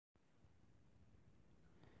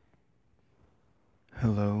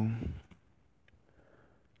Hello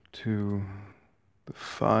to the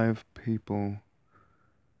 5 people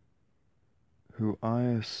who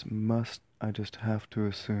I just have to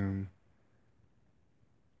assume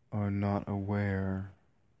are not aware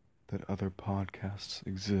that other podcasts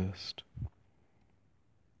exist,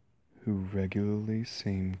 who regularly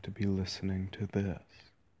seem to be listening to this.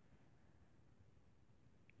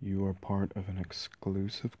 You are part of an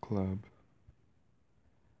exclusive club.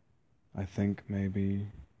 I think maybe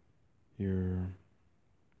you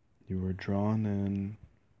were drawn in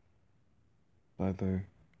by the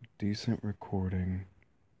decent recording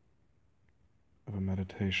of a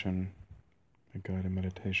meditation, a guided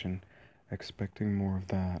meditation, expecting more of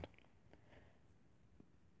that.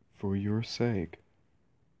 For your sake,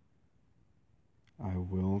 I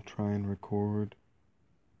will try and record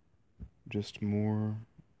just more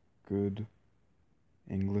good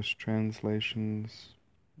English translations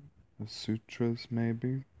of sutras,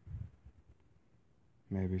 maybe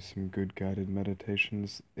some good guided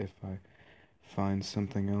meditations if I find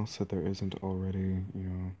something else that there isn't already,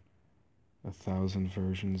 1,000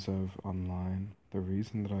 versions of online. The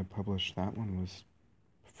reason that I published that one was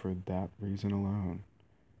for that reason alone,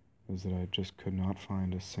 was that I just could not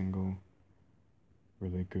find a single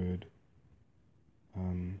really good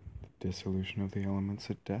dissolution of the elements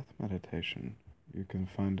at death meditation. You can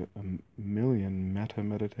find a million metta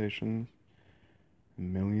meditations, a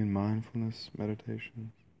million mindfulness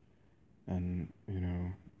meditations, and,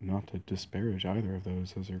 not to disparage either of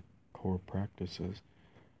those are core practices.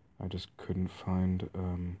 I just couldn't find,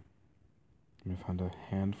 I found a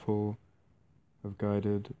handful of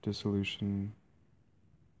guided dissolution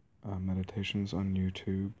meditations on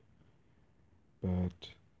YouTube, but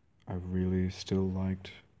I really still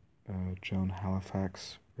liked Joan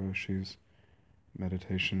Halifax Roshi's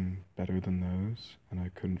meditation better than those, and I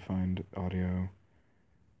couldn't find audio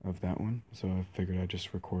of that one, so I figured I'd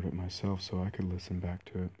just record it myself so I could listen back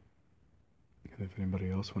to it, and if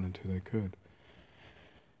anybody else wanted to, they could.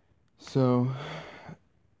 So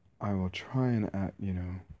I will try and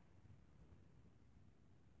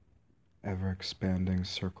ever-expanding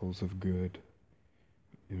circles of good,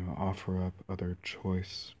 offer up other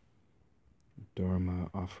choice Dharma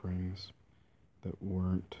offerings that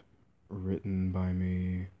weren't written by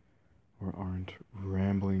me or aren't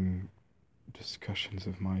rambling discussions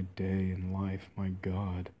of my day and life, my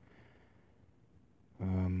God.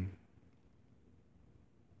 And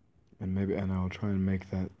I'll try and make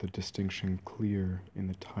that the distinction clear in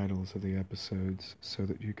the titles of the episodes so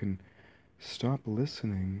that you can stop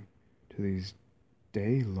listening to these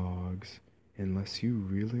day logs unless you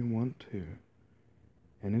really want to.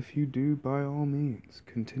 And if you do, by all means,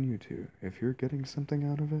 continue to. If you're getting something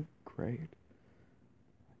out of it, great.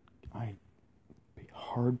 I'd be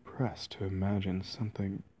hard-pressed to imagine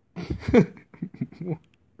something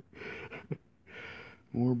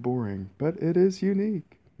more boring, but it is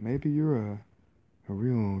unique. Maybe you're a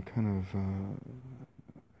real kind of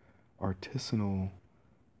artisanal,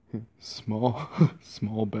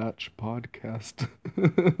 small batch podcast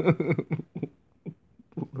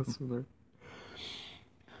listener.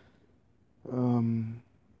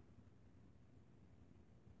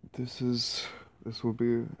 This will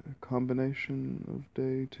be a combination of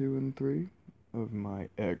day 2 and 3 of my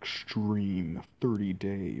extreme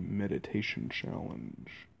 30-day meditation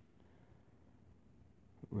challenge,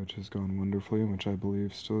 which has gone wonderfully and which I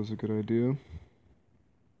believe still is a good idea.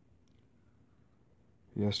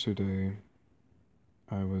 Yesterday,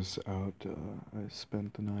 I was out, I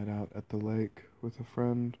spent the night out at the lake with a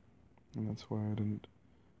friend, and that's why I didn't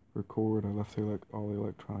record. I left all the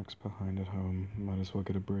electronics behind at home. Might as well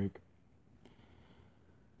get a break.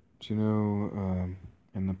 Do you know,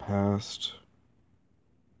 in the past,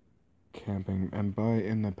 camping, and by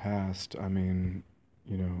in the past, I mean,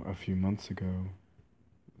 a few months ago,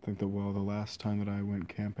 I think that, the last time that I went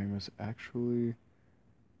camping was actually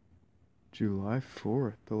July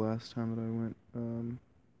 4th, the last time that I went,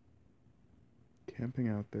 camping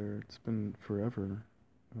out there. It's been forever.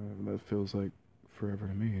 That feels like forever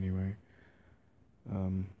to me, anyway,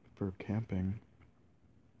 for camping.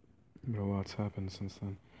 But a lot's happened since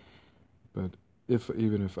then. But if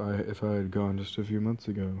I had gone just a few months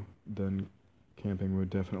ago, then camping would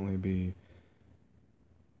definitely be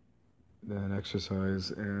an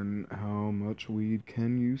exercise in how much weed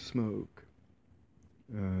can you smoke,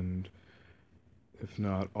 and if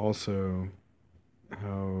not, also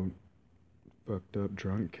how fucked up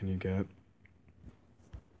drunk can you get.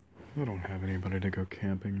 I don't have anybody to go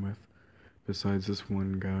camping with besides this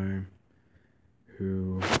one guy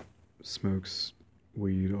who smokes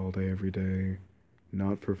weed all day, every day,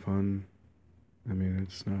 not for fun, I mean,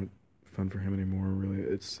 it's not fun for him anymore, really.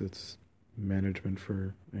 It's management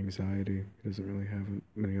for anxiety. He doesn't really have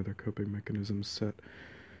many other coping mechanisms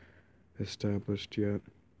established yet.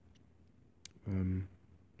 Um,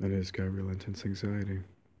 and he's got real intense anxiety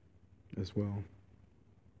as well.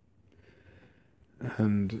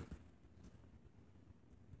 And,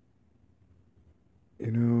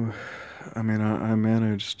 you know, I mean, I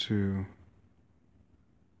managed to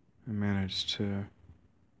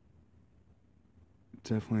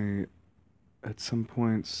definitely, at some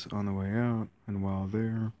points on the way out and while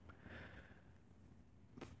there,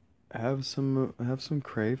 have some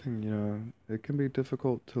craving. It can be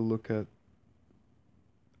difficult to look at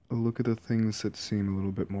the things that seem a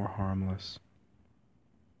little bit more harmless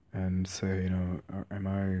and say, am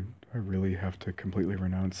I, do I really have to completely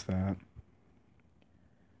renounce that?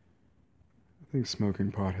 I think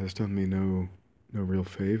smoking pot has done me no real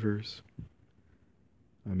favors.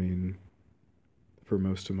 I mean, for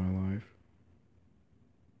most of my life.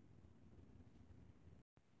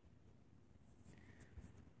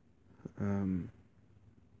 Um,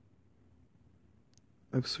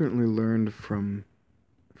 I've certainly learned from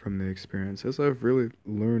the experiences. I've really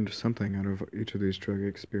learned something out of each of these drug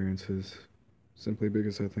experiences, simply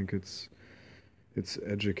because I think it's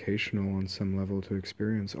educational on some level to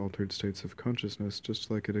experience altered states of consciousness, just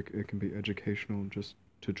like it can be educational just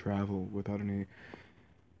to travel without any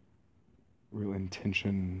real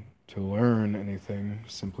intention to learn anything,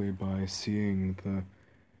 simply by seeing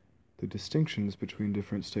the distinctions between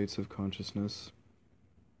different states of consciousness.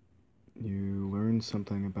 You learn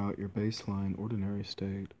something about your baseline ordinary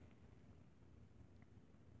state.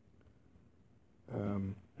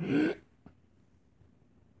 Um,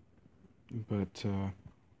 but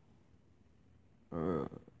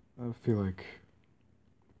I feel like,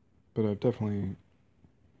 but it's definitely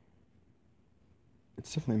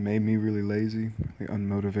made me really lazy, really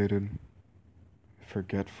unmotivated,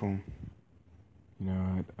 forgetful.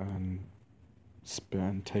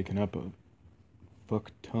 And taken up a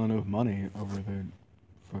fuck ton of money over the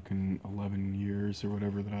fucking 11 years or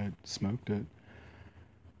whatever that I smoked it.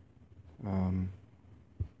 Um,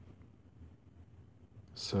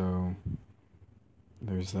 so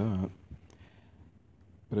there's that.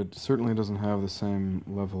 But it certainly doesn't have the same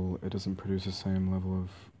level, it doesn't produce the same level of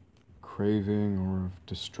craving or of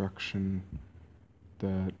destruction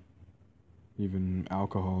that even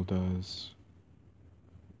alcohol does.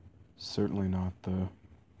 Certainly not the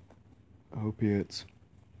opiates.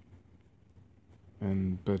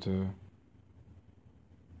 But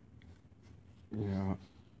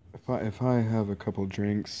if I have a couple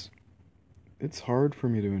drinks, it's hard for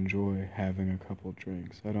me to enjoy having a couple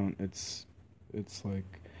drinks. I don't. It's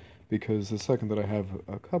like, because the second that I have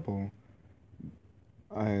a couple,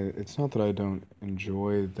 it's not that I don't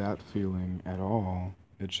enjoy that feeling at all.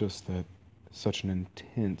 It's just that such an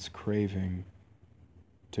intense craving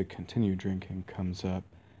to continue drinking comes up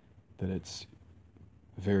that it's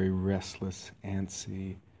very restless,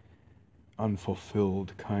 antsy,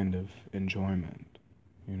 unfulfilled kind of enjoyment.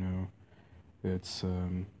 You know, it's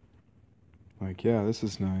like, yeah, this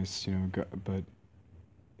is nice, but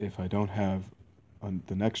if I don't have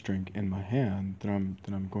the next drink in my hand, then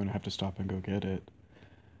I'm going to have to stop and go get it.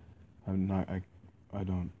 I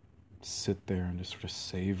don't sit there and just sort of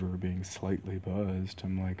savor being slightly buzzed.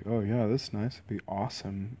 I'm like, oh yeah, this is nice. It'd be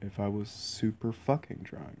awesome if I was super fucking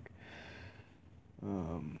drunk.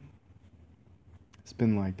 Um, it's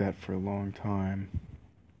been like that for a long time.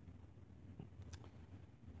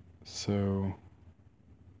 So,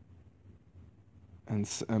 and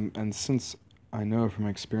since I know from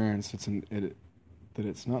experience that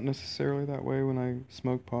it's not necessarily that way when I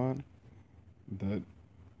smoke pot, that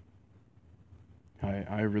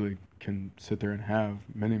I really can sit there and have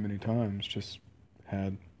many times just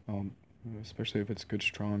had, especially if it's good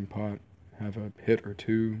strong pot, have a hit or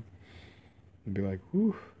two and be like,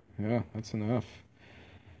 whew, yeah, that's enough.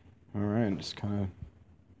 All right, and just kind of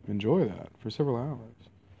enjoy that for several hours.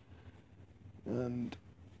 And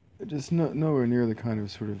just nowhere near the kind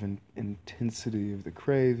of sort of intensity of the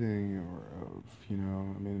craving or of, I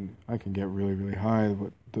mean, I can get really high,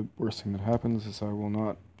 but the worst thing that happens is I will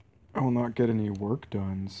not get any work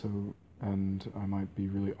done, and I might be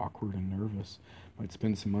really awkward and nervous. Might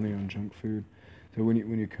spend some money on junk food. So when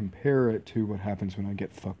you compare it to what happens when I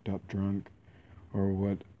get fucked up drunk, or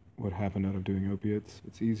what happened out of doing opiates,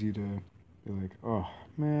 it's easy to be like, oh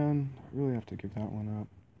man, I really have to give that one up.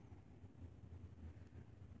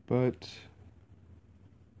 But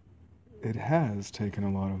it has taken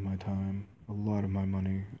a lot of my time, a lot of my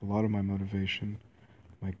money, a lot of my motivation,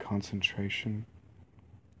 my concentration.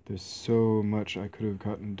 There's so much I could have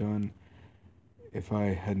gotten done if I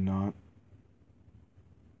had not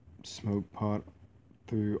smoked pot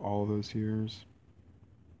through all those years,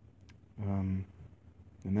 and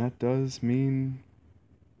that does mean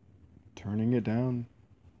turning it down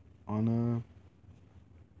on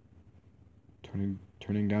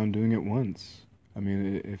turning down doing it once. I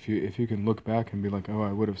mean, if you can look back and be like, oh,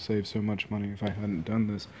 I would have saved so much money if I hadn't done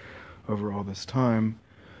this over all this time.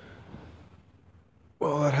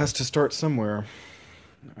 Well, that has to start somewhere.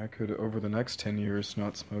 I could, over the next 10 years,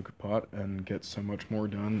 not smoke a pot and get so much more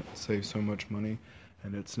done, save so much money,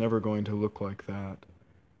 and it's never going to look like that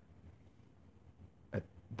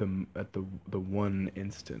at the one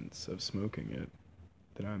instance of smoking it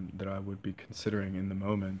that I would be considering in the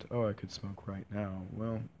moment. Oh, I could smoke right now.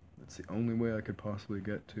 Well, that's the only way I could possibly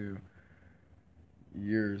get to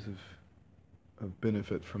years of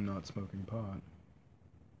benefit from not smoking pot.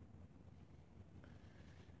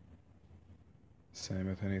 Same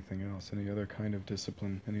with anything else, any other kind of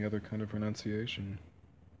discipline, any other kind of renunciation.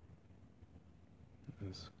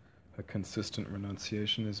 A consistent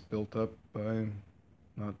renunciation is built up by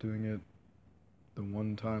not doing it the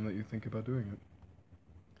one time that you think about doing it.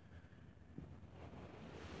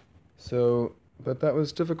 So, but that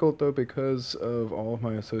was difficult though because of all of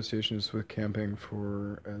my associations with camping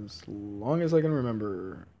for as long as I can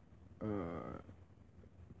remember.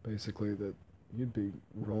 Basically, that I'd be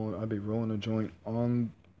rolling a joint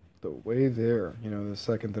on the way there. You know, the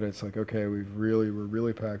second that it's like, okay, we're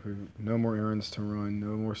really packed. We've no more errands to run,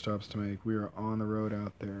 no more stops to make. We are on the road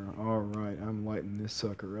out there. All right, I'm lighting this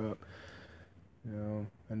sucker up. You know,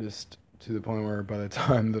 and just to the point where by the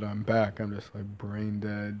time that I'm back, I'm just like brain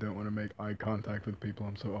dead. Don't want to make eye contact with people.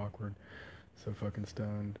 I'm so awkward, so fucking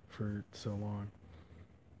stoned for so long.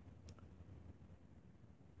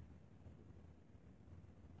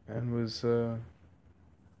 And so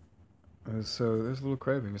there's a little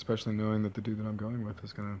craving, especially knowing that the dude that I'm going with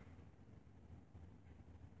is gonna.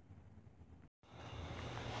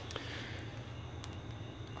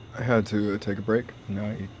 I had to take a break.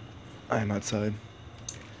 Now I am outside.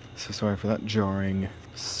 So sorry for that jarring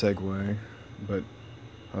segue, but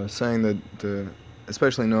I was saying that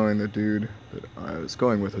especially knowing the dude that I was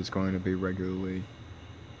going with was going to be regularly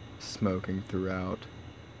smoking throughout,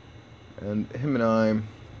 and him and I.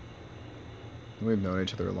 We've known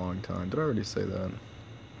each other a long time. Did I already say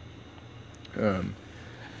that?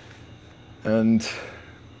 And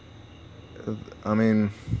I mean,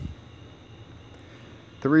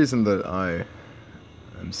 the reason that I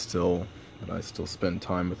still spend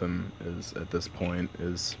time with him is at this point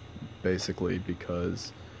is basically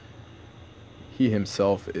because he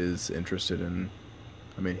himself is interested in.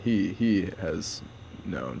 I mean, he has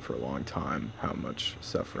known for a long time how much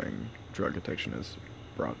suffering drug addiction has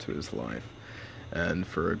brought to his life. And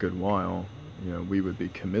for a good while, you know, we would be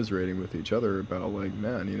commiserating with each other about, like,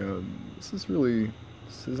 man, you know, this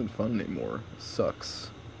isn't fun anymore. It sucks.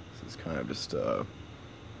 This is kind of just a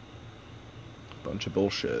bunch of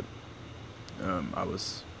bullshit. I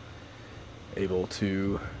was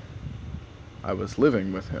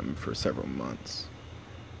living with him for several months.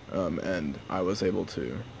 And I was able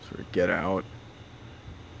to sort of get out,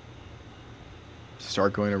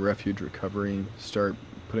 start going to refuge recovery, start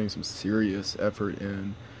putting some serious effort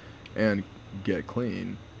in, and get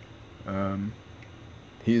clean.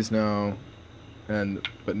 He's now,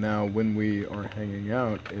 but now when we are hanging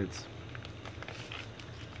out, it's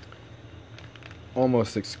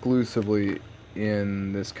almost exclusively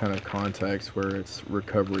in this kind of context where it's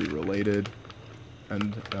recovery related,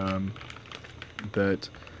 and that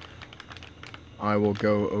I will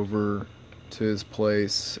go over to his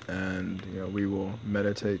place and, you know, we will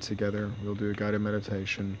meditate together. We'll do a guided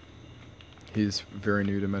meditation. He's very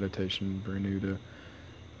new to meditation, very new to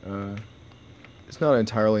it's not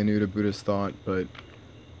entirely new to Buddhist thought, but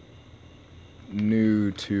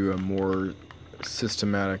new to a more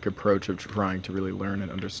systematic approach of trying to really learn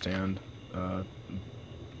and understand you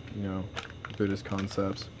know, Buddhist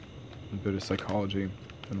concepts and Buddhist psychology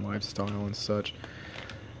and lifestyle and such.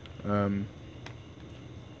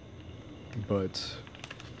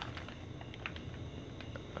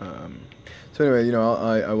 So anyway, you know,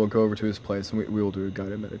 I will go over to his place and we will do a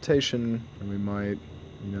guided meditation, and we might,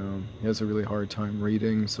 you know, he has a really hard time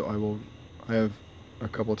reading, so I have a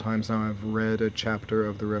couple times now I've read a chapter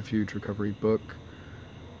of the Refuge Recovery book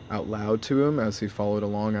out loud to him as he followed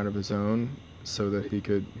along out of his own, so that he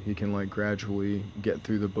can like gradually get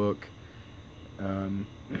through the book, and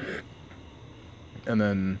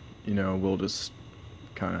then, you know, we'll just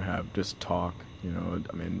kind of just talk, you know,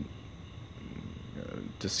 I mean,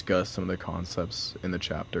 discuss some of the concepts in the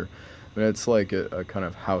chapter. I mean, it's like a kind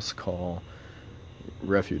of house call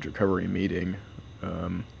refuge recovery meeting,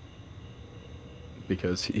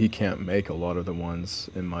 because he can't make a lot of the ones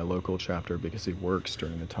in my local chapter because he works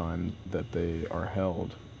during the time that they are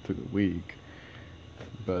held through the week.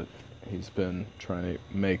 But he's been trying to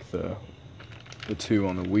make the two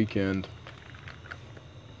on the weekend,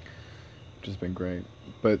 which has been great.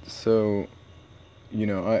 But so,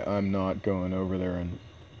 I'm not going over there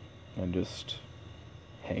and just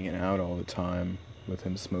hanging out all the time with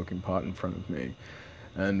him smoking pot in front of me.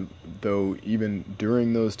 And though even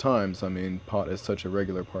during those times, I mean, pot is such a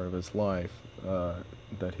regular part of his life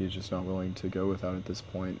that he's just not willing to go without at this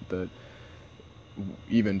point, that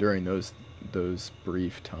even during those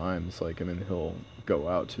brief times, like, I mean, he'll go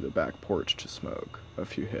out to the back porch to smoke a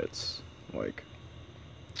few hits. Like,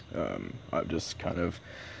 I've just kind of,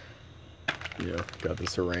 got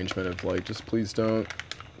this arrangement of, like, just please don't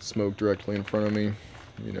smoke directly in front of me,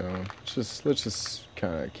 let's just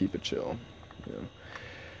kind of keep it chill,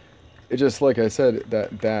 It just, like I said,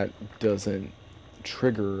 that doesn't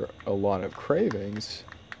trigger a lot of cravings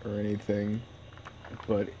or anything,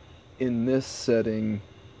 but in this setting,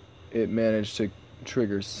 it managed to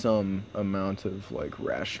trigger some amount of, like,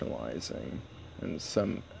 rationalizing, and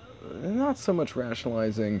not so much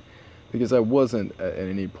rationalizing, because I wasn't at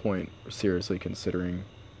any point seriously considering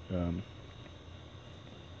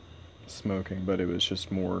smoking, but it was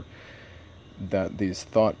just more that these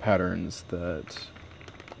thought patterns that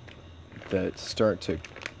start to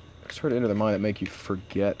enter the mind that make you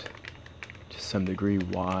forget to some degree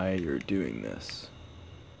why you're doing this.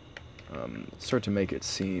 Start to make it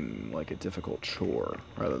seem like a difficult chore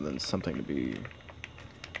rather than something to be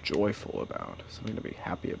joyful about, something to be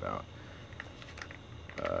happy about.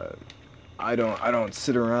 I don't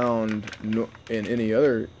sit around in any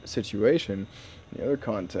other situation, any other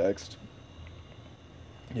context,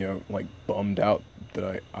 like bummed out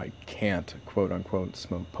that I can't, quote unquote,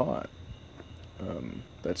 smoke pot.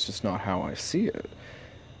 That's just not how I see it.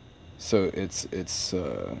 So it's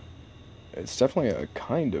definitely a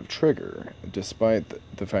kind of trigger, despite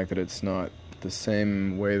the fact that it's not the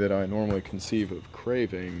same way that I normally conceive of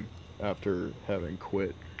craving after having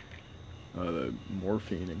quit the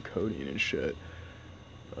morphine and codeine and shit.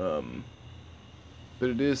 But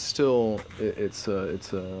it is still, it's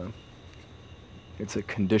a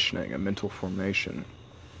conditioning, a mental formation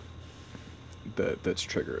that's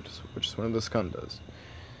triggered, which is what the skun does.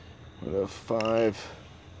 One of the 5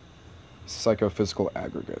 psychophysical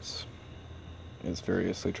aggregates is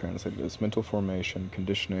variously translated as mental formation,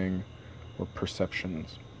 conditioning, or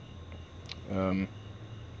perceptions. But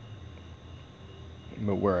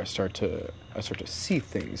where I start to see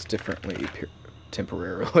things differently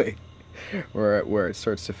temporarily, where it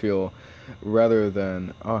starts to feel, rather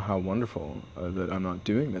than, oh, how wonderful that I'm not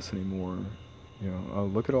doing this anymore, oh,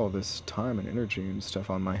 look at all this time and energy and stuff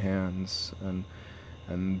on my hands, and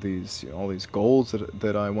all these goals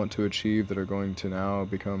that I want to achieve that are going to now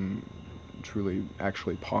become truly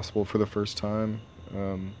actually possible for the first time.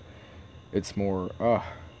 It's more, oh,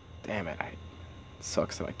 damn it, it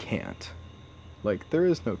sucks that I can't. Like, there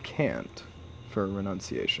is no can't for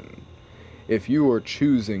renunciation. If you are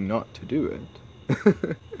choosing not to do it,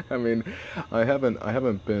 I mean, I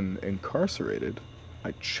haven't been incarcerated.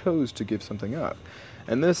 I chose to give something up.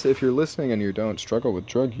 And this, if you're listening and you don't struggle with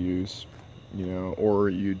drug use, or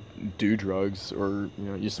you do drugs, or,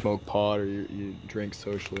 you smoke pot, or you drink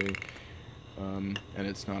socially, and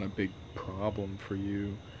it's not a big problem for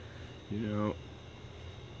you,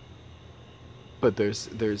 but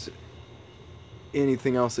there's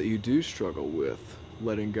anything else that you do struggle with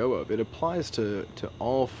letting go of. It applies to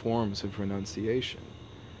all forms of renunciation.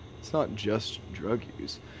 It's not just drug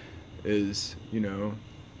use. Is,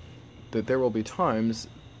 that there will be times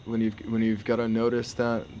when you've got to notice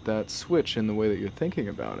that switch in the way that you're thinking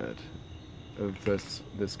about it, of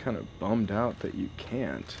this kind of bummed out that you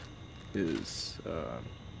can't, is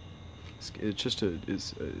it's just a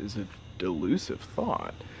delusive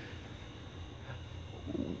thought,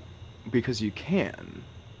 because you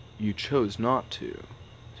chose not to,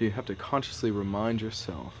 so you have to consciously remind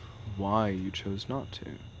yourself why you chose not to.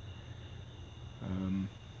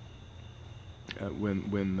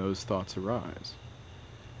 When those thoughts arise,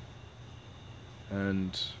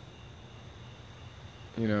 and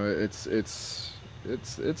it's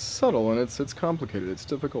subtle, and it's complicated, it's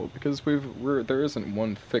difficult, because there isn't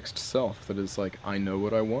one fixed self that is like, I know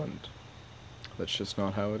what I want. That's just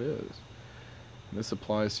not how it is. And this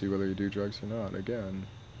applies to you whether you do drugs or not. Again,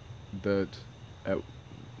 that at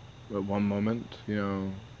one moment,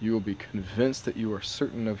 you will be convinced that you are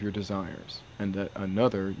certain of your desires, and at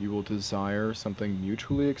another, you will desire something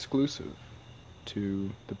mutually exclusive to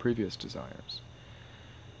the previous desires.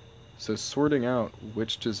 So sorting out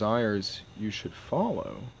which desires you should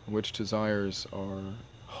follow, which desires are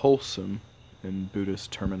wholesome in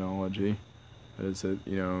Buddhist terminology, is it,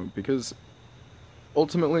 because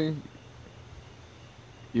ultimately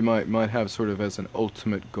you might have sort of as an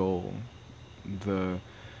ultimate goal the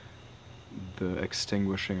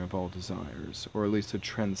extinguishing of all desires, or at least a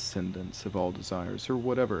transcendence of all desires, or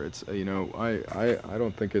whatever. It's I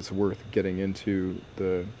don't think it's worth getting into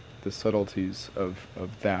the subtleties of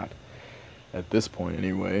that at this point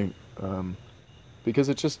anyway, because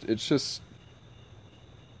it's just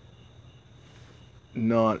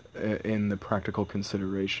not in the practical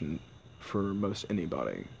consideration for most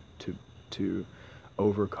anybody to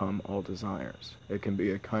overcome all desires. It can be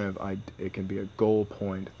it can be a goal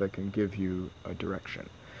point that can give you a direction.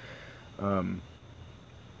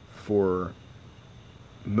 For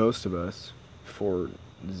most of us, for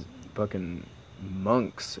fucking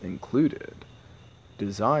monks included,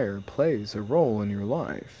 desire plays a role in your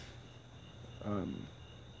life. I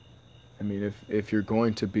mean, if you're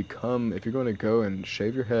going to go and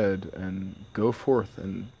shave your head and go forth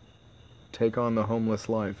and take on the homeless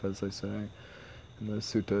life, as they say in the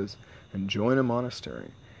suttas, and join a monastery,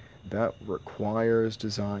 that requires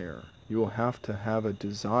desire. You will have to have a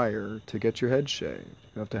desire to get your head shaved.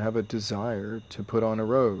 You have to have a desire to put on a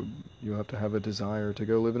robe. You have to have a desire to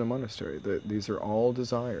go live in a monastery. These are all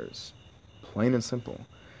desires, plain and simple.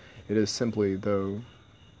 It is simply, though,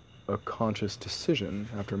 a conscious decision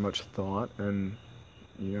after much thought and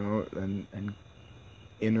and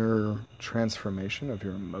inner transformation of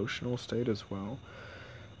your emotional state as well,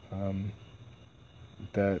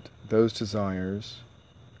 that those desires,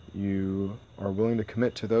 you are willing to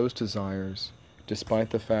commit to those desires despite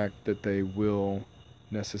the fact that they will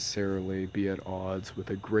necessarily be at odds with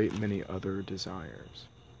a great many other desires.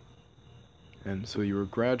 And so you are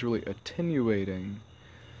gradually attenuating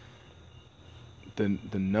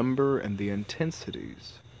the number and the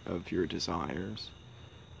intensities of your desires,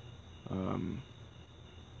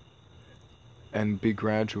 and be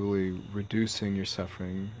gradually reducing your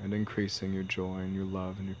suffering and increasing your joy and your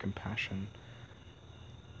love and your compassion,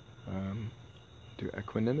 to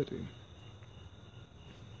equanimity,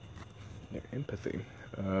 your empathy.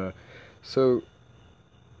 So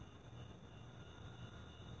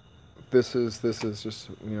this is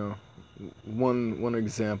just one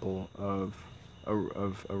example of a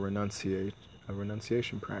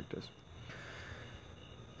renunciation practice.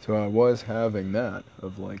 So I was having that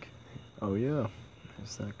of like, oh yeah,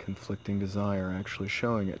 is that conflicting desire actually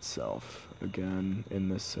showing itself again in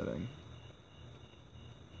this setting?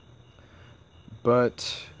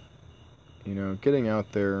 But getting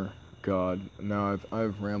out there, God. Now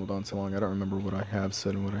I've rambled on so long. I don't remember what I have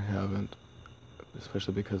said and what I haven't,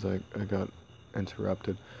 especially because I got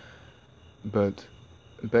interrupted. But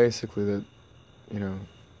basically that,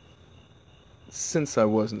 since I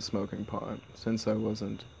wasn't smoking pot, since I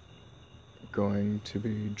wasn't going to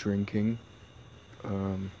be drinking,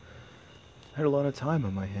 I had a lot of time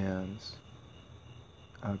on my hands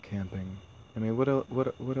out camping. I mean,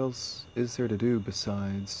 what else is there to do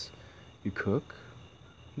besides you cook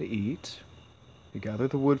and eat, you gather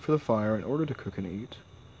the wood for the fire in order to cook and eat,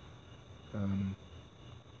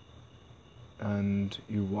 and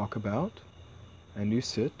you walk about, and you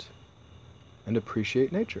sit and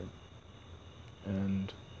appreciate nature.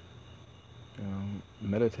 And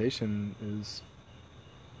meditation is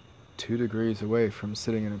 2 degrees away from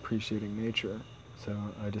sitting and appreciating nature. So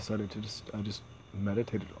I decided to I just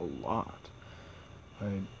meditated a lot.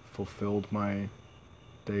 I fulfilled my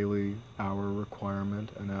daily hour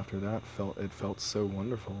requirement, and after that it felt so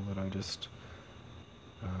wonderful that I just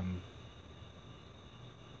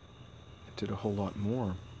did a whole lot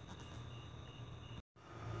more.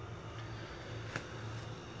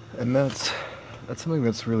 And that's something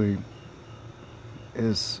that's really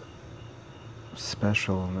is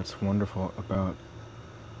special and that's wonderful about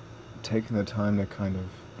taking the time to kind of,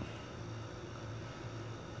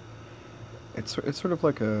 it's sort of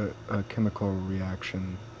like a chemical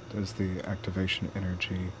reaction. There's the activation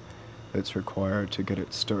energy that's required to get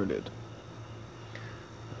it started.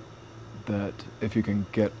 That if you can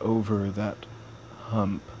get over that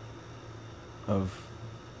hump of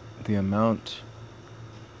the amount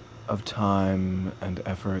of time and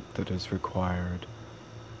effort that is required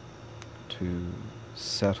to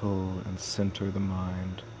settle and center the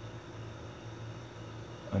mind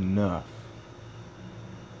enough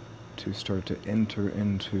to start to enter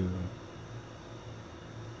into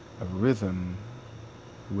a rhythm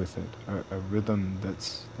with it, a rhythm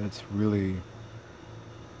that's really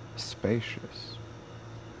spacious,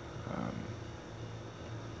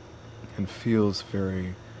 and feels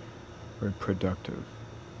very very productive.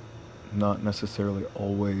 Not necessarily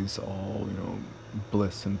always all,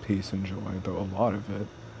 bliss and peace and joy, though a lot of it,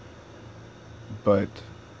 but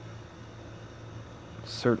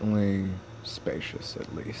certainly spacious,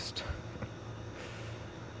 at least.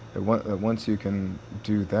 That once you can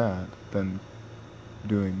do that, then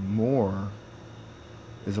doing more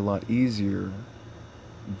is a lot easier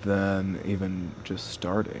than even just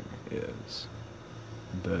starting is.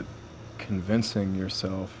 That convincing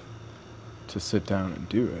yourself to sit down and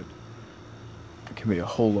do it can be a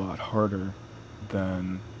whole lot harder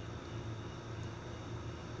than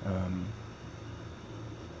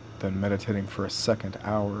meditating for a second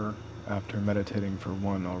hour after meditating for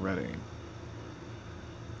one already.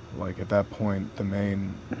 Like, at that point,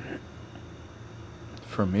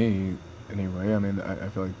 for me anyway, I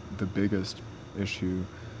feel like the biggest issue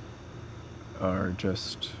are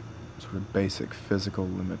just sort of basic physical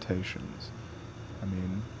limitations.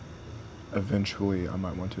 Eventually I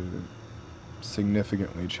might want to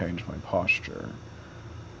significantly change my posture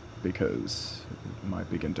because it might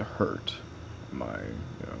begin to hurt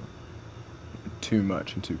too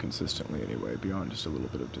much and too consistently anyway, beyond just a little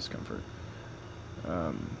bit of discomfort.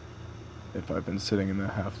 If I've been sitting in the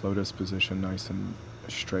half lotus position nice and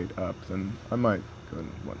straight up, then I might go and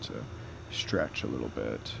want to stretch a little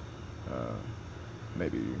bit,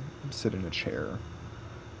 maybe sit in a chair,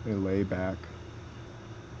 maybe lay back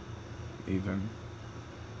even,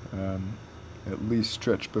 at least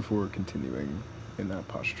stretch before continuing in that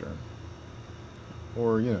posture.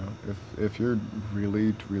 Or, if you're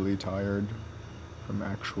really, really tired from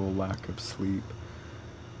actual lack of sleep,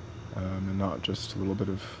 and not just a little bit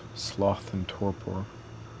of sloth and torpor,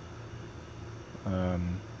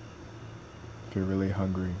 if you're really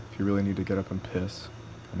hungry, if you really need to get up and piss,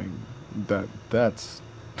 that's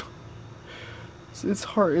it's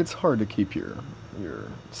hard to keep your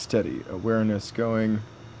steady awareness going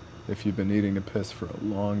if you've been needing to piss for a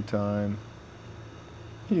long time.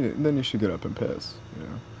 Then you should get up and piss.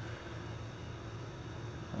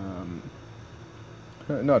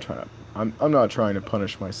 I'm not trying to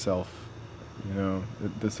punish myself.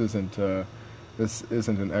 This isn't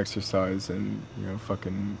an exercise in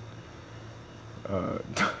fucking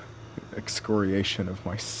excoriation of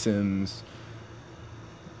my sins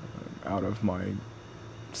out of my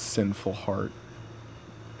sinful heart.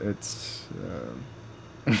 It's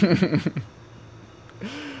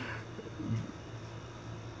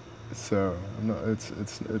so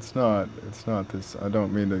it's not this. I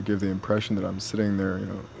don't mean to give the impression that I'm sitting there,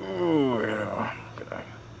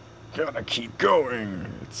 gotta keep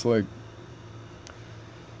going. It's like,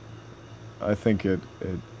 I think it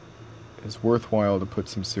is worthwhile to put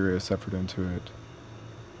some serious effort into it,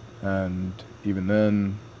 and even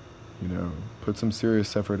then, put some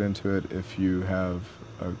serious effort into it if you have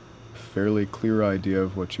a fairly clear idea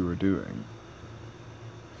of what you are doing.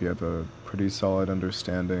 If you have a pretty solid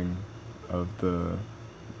understanding of the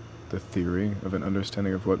theory, of an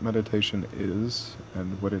understanding of what meditation is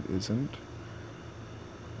and what it isn't,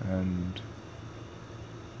 and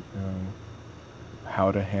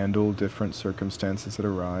how to handle different circumstances that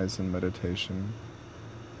arise in meditation,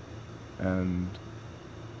 and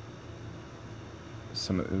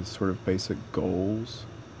some of the sort of basic goals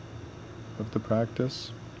of the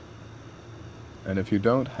practice. And if you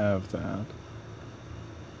don't have that,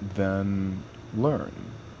 then learn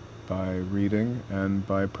by reading and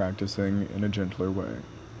by practicing in a gentler way.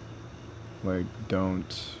 Like,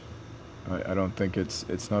 I don't think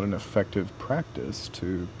it's not an effective practice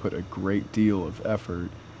to put a great deal of effort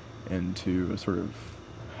into a sort of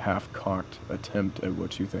half-cocked attempt at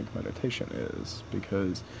what you think meditation is,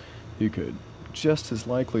 because you could just as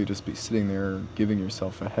likely just be sitting there giving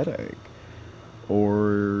yourself a headache,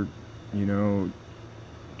 or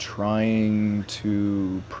trying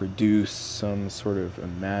to produce some sort of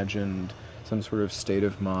state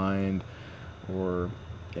of mind or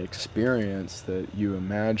experience that you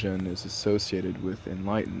imagine is associated with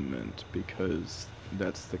enlightenment, because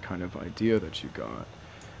that's the kind of idea that you got.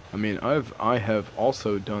 I have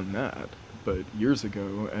also done that, but years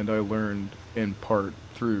ago, and I learned in part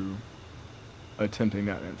through attempting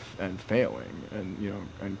that and failing,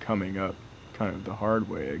 and coming up kind of the hard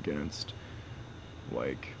way against,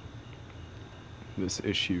 like, this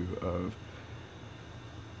issue of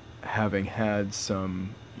having had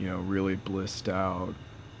some, really blissed out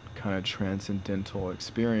kind of transcendental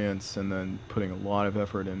experience, and then putting a lot of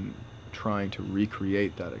effort in trying to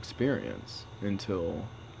recreate that experience and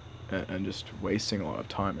just wasting a lot of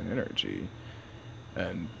time and energy,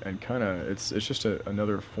 and kind of it's just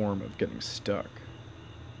another form of getting stuck.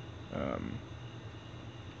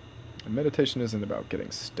 And meditation isn't about getting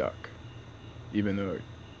stuck. even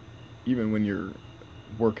when you're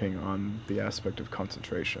working on the aspect of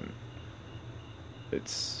concentration,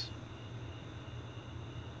 it's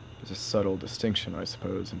a subtle distinction, I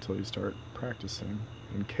suppose, until you start practicing.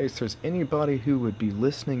 In case there's anybody who would be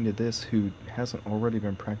listening to this who hasn't already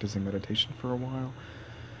been practicing meditation for a while,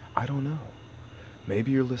 I don't know.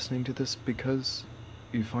 Maybe you're listening to this because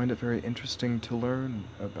you find it very interesting to learn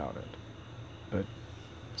about it. But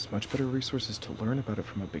it's much better resources to learn about it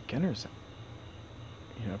from a beginner's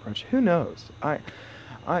approach. Who knows?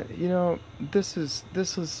 This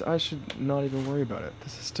is, I should not even worry about it.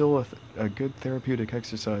 This is still a good therapeutic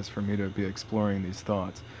exercise for me to be exploring these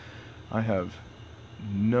thoughts. I have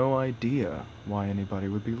no idea why anybody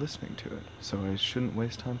would be listening to it, so I shouldn't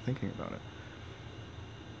waste time thinking about it.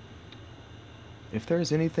 If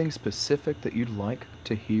there's anything specific that you'd like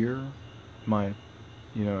to hear my,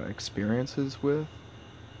 experiences with,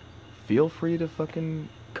 feel free to fucking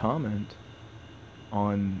comment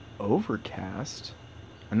on Overcast.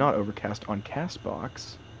 Not Overcast, on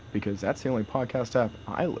Castbox, because that's the only podcast app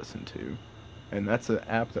I listen to. And that's an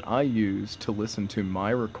app that I use to listen to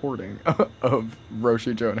my recording of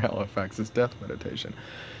Roshi Joan Halifax's death meditation.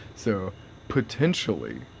 So,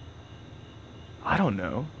 potentially, I don't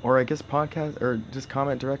know. Or I guess podcast, or just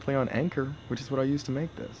comment directly on Anchor, which is what I use to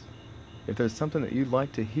make this. If there's something that you'd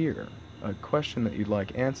like to hear, a question that you'd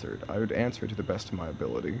like answered, I would answer it to the best of my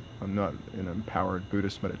ability. I'm not an empowered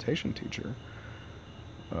Buddhist meditation teacher.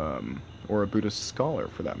 Or a Buddhist scholar,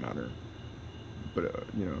 for that matter. But,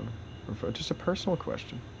 just a personal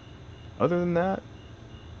question. Other than that,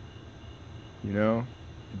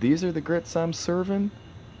 these are the grits I'm serving.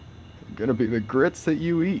 They're gonna be the grits that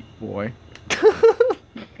you eat, boy.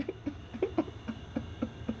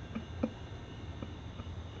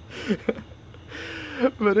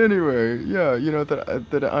 But anyway, yeah,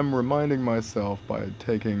 that I'm reminding myself by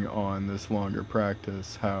taking on this longer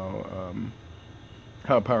practice how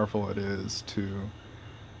powerful it is to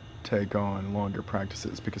take on longer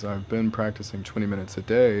practices, because I've been practicing 20 minutes a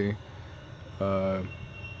day for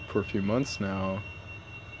a few months now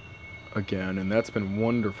again, and that's been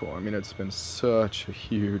wonderful. I mean, it's been such a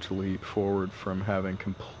huge leap forward from having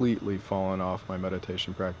completely fallen off my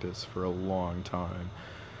meditation practice for a long time.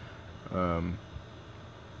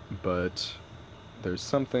 But there's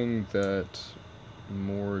something that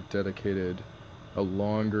a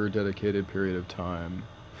longer dedicated period of time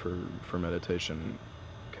for meditation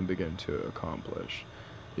can begin to accomplish.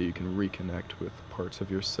 That you can reconnect with parts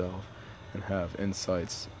of yourself and have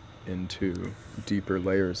insights into deeper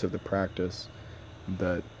layers of the practice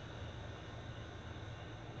that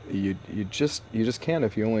you just can't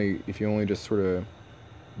if you only just sort of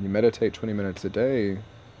you meditate 20 minutes a day.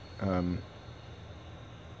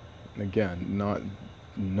 Again,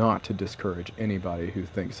 not to discourage anybody who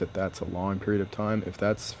thinks that that's a long period of time. If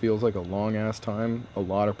that feels like a long ass time, a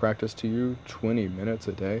lot of practice to you, 20 minutes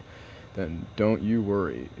a day, then don't you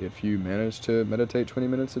worry. If you manage to meditate 20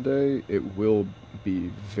 minutes a day, it will be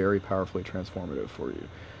very powerfully transformative for you.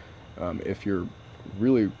 If you're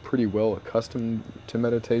really pretty well accustomed to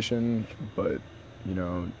meditation, but,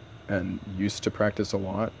 and used to practice a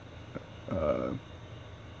lot,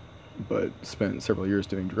 but spent several years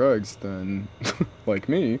doing drugs, then, like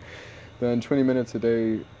me, then 20 minutes a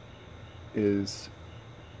day is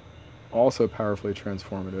also powerfully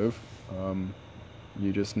transformative.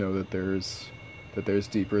 You just know that there's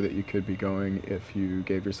deeper that you could be going if you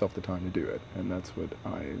gave yourself the time to do it. And that's what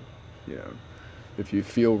if you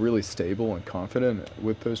feel really stable and confident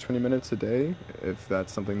with those 20 minutes a day, if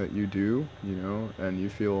that's something that you do, and you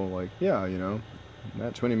feel like,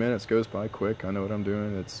 that 20 minutes goes by quick, I know what I'm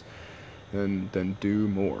doing, then do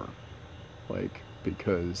more.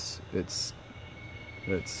 Because it's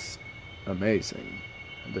amazing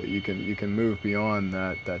that you can move beyond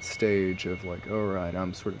that stage of all right,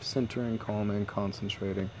 I'm sort of centering, calming,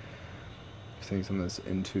 concentrating, seeing some of this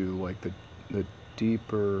into the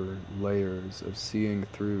deeper layers of seeing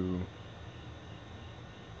through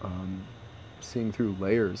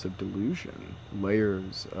layers of delusion,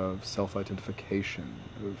 layers of self-identification,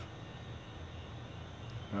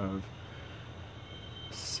 of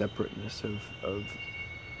separateness,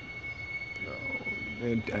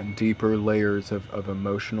 and deeper layers of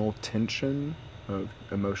emotional tension, of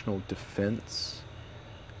emotional defense,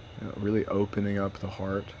 really opening up the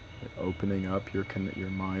heart, opening up your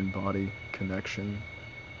mind-body connection,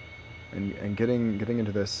 and getting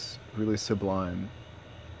into this really sublime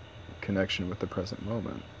connection with the present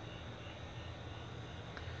moment.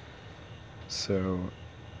 So,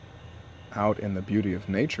 out in the beauty of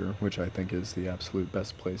nature, which I think is the absolute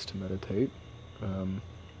best place to meditate,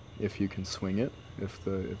 if you can swing it, if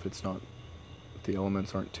it's not the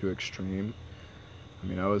elements aren't too extreme. I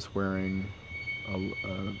mean, I was wearing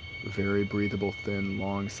a very breathable, thin,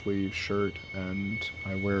 long sleeve shirt, and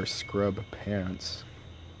I wear scrub pants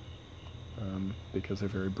because they're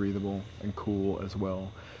very breathable and cool as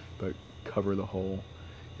well, but cover the whole.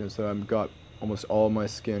 So I've got almost all my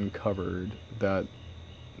skin covered. That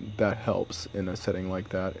helps in a setting like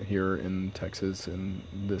that here in Texas in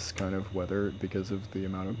this kind of weather because of the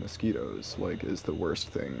amount of mosquitoes. Like, is the worst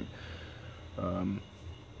thing.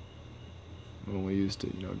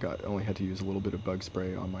 Only had to use a little bit of bug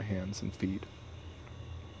spray on my hands and feet.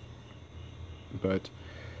 But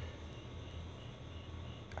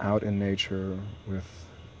out in nature with,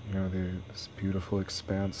 this beautiful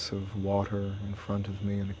expanse of water in front of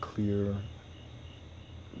me and the clear,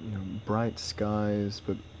 bright skies,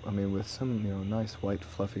 but with some, nice white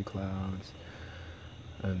fluffy clouds,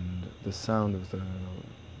 and the sound of the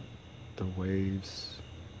waves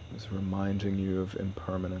is reminding you of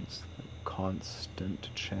impermanence, constant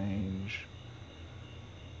change.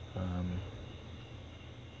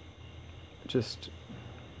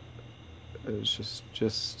 It's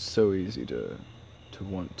just so easy to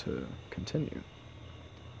want to continue.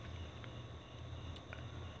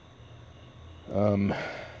 And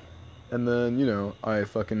then, I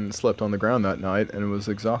fucking slept on the ground that night and was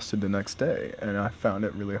exhausted the next day, and I found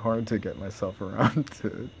it really hard to get myself around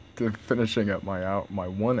to finishing up my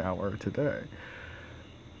 1 hour today.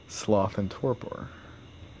 Sloth and torpor.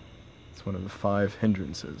 It's one of the 5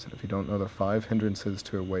 hindrances. And if you don't know, the 5 hindrances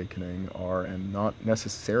to awakening are, and not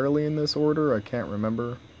necessarily in this order, I can't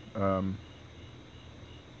remember,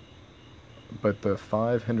 but the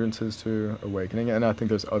 5 hindrances to awakening, and I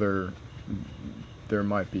think there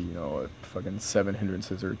might be, fucking 7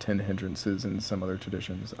 hindrances or 10 hindrances in some other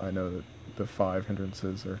traditions. I know that the 5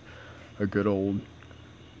 hindrances are a good old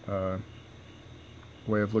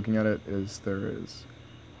way of looking at it. There is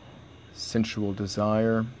sensual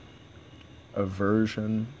desire,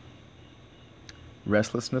 aversion,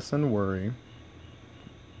 restlessness and worry,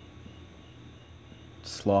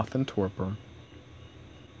 sloth and torpor,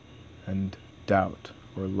 and doubt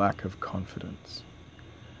or lack of confidence.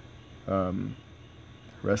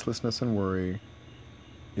 Restlessness and worry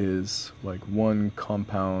is like one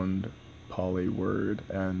compound Pali word,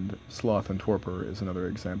 and sloth and torpor is another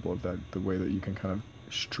example of that, the way that you can kind of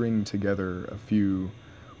string together a few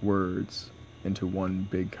words into one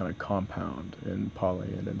big kind of compound in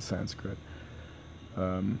Pali and in Sanskrit.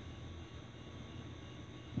 But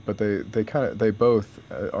they both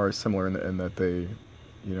are similar in that they,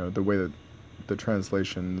 the way that the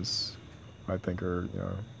translations, I think, are,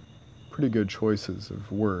 pretty good choices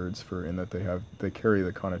of words in that they carry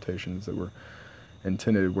the connotations that were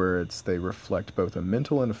intended, where they reflect both a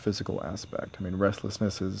mental and a physical aspect. I mean,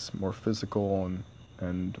 restlessness is more physical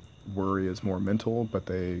and worry is more mental, but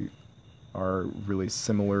they are really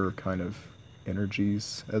similar kind of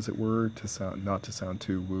energies, as it were, not to sound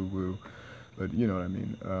too woo-woo, but you know what I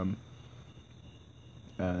mean.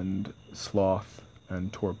 And sloth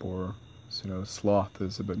and torpor, sloth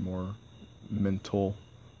is a bit more mental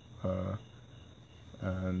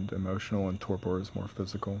and emotional, and torpor is more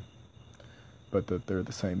physical, but that they're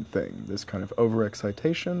the same thing. This kind of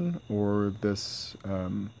overexcitation or this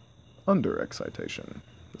underexcitation,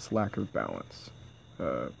 this lack of balance.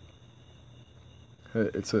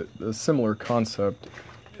 It's a similar concept,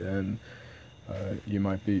 and you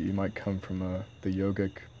might come from the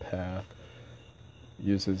yogic path.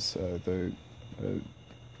 Uses the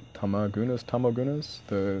tamagunas,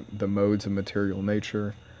 the modes of material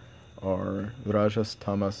nature are rajas,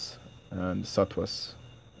 tamas, and sattvas.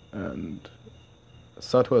 And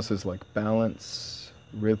sattvas is like balance,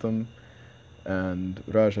 rhythm, and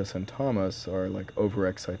rajas and tamas are like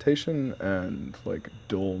overexcitation and like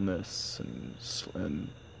dullness and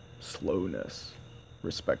slowness,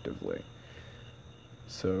 respectively.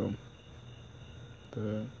 So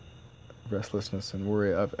the restlessness and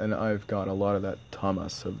worry, I've got a lot of that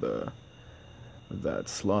tamas of that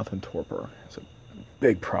sloth and torpor. It's a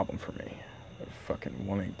big problem for me. Fucking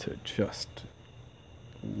wanting to just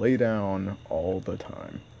lay down all the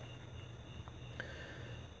time.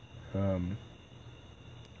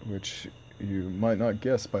 Which you might not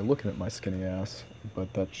guess by looking at my skinny ass,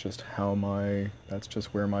 but that's just where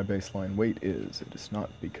my baseline weight is. It is not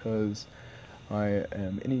because I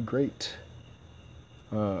am any great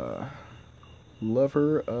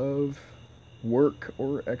lover of work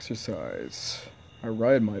or exercise. I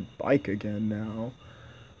ride my bike again now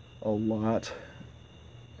a lot,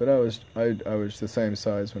 but I was the same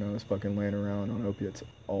size when I was fucking laying around on opiates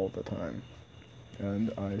all the time.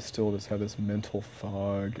 And I still just have this mental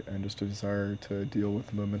fog and just a desire to deal with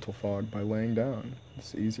the mental fog by laying down.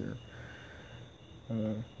 It's easier.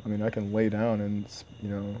 I mean, I can lay down and,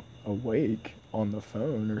 awake on the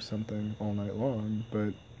phone or something all night long,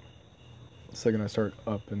 but the second I start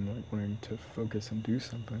up and wanting to focus and do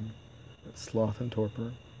something, it's sloth and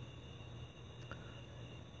torpor.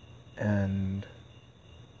 And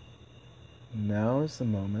now is the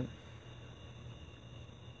moment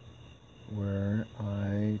where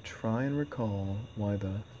I try and recall why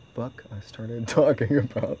the fuck I started talking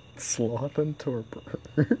about sloth and torpor.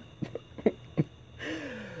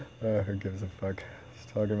 Who gives a fuck? I was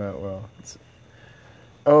talking about,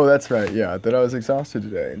 oh, that's right, yeah, that I was exhausted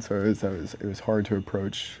today, and so it was hard to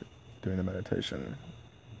approach doing the meditation.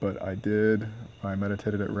 But I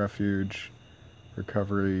meditated at Refuge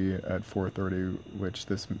Recovery at 4:30, which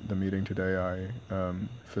the meeting today I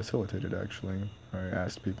facilitated, actually. I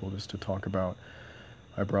asked people just to talk about,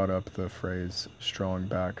 I brought up the phrase strong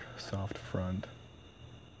back, soft front.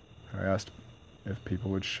 I asked if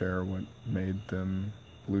people would share what made them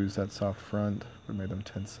lose that soft front, what made them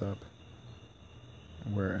tense up,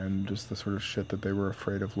 and just the sort of shit that they were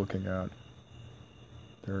afraid of looking at.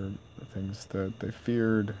 There are things that they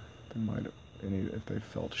feared, if they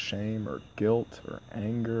felt shame or guilt or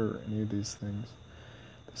anger or any of these things.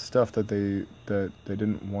 The stuff that they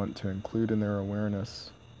didn't want to include in their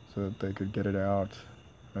awareness so that they could get it out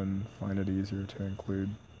and find it easier to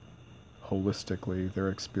include holistically their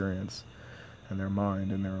experience and their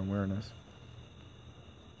mind and their awareness.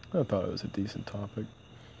 I thought it was a decent topic.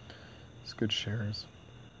 It's good shares.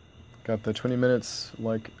 Got the 20 minutes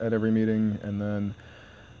like at every meeting, and then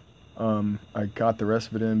I got the rest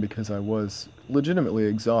of it in because I was legitimately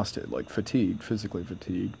exhausted, like physically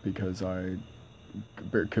fatigued, because I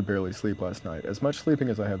could barely sleep last night. As much sleeping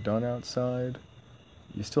as I have done outside,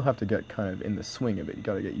 you still have to get kind of in the swing of it. You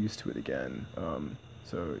got to get used to it again.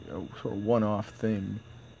 So a sort of one-off thing,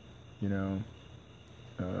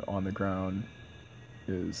 on the ground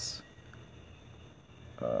is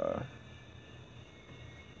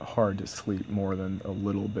hard to sleep more than a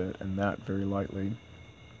little bit, and that very lightly.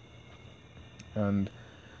 And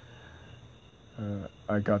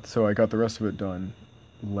I got the rest of it done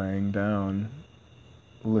laying down,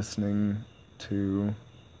 listening to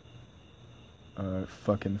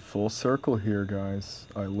fucking full circle here, guys.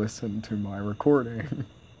 I listened to my recording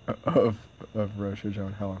of Roshi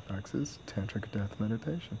Joan Halifax's Tantric Death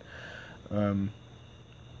Meditation. And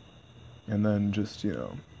then just,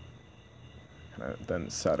 then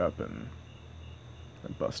sat up and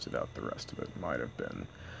busted out the rest of it.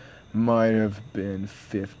 Might have been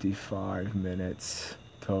 55 minutes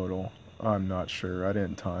total. I'm not sure. I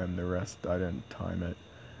didn't time the rest. I didn't time it.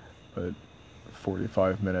 But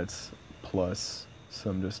 45 minutes plus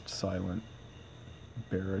some just silent,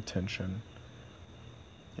 bare attention.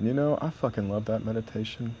 And I fucking love that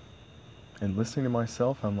meditation. And listening to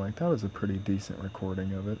myself, I'm like, that was a pretty decent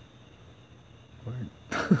recording of it. Like,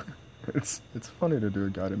 it's funny to do a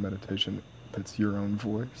guided meditation that's your own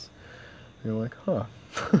voice. You're like, huh.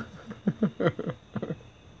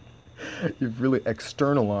 You've really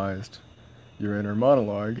externalized your inner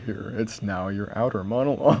monologue here. It's now your outer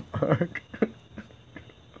monologue.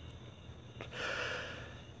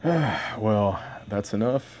 Well, that's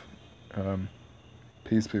enough.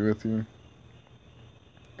 Peace be with you.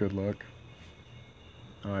 Good luck.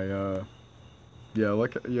 I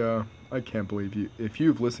can't believe you. If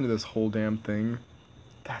you've listened to this whole damn thing,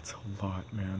 that's a lot, man.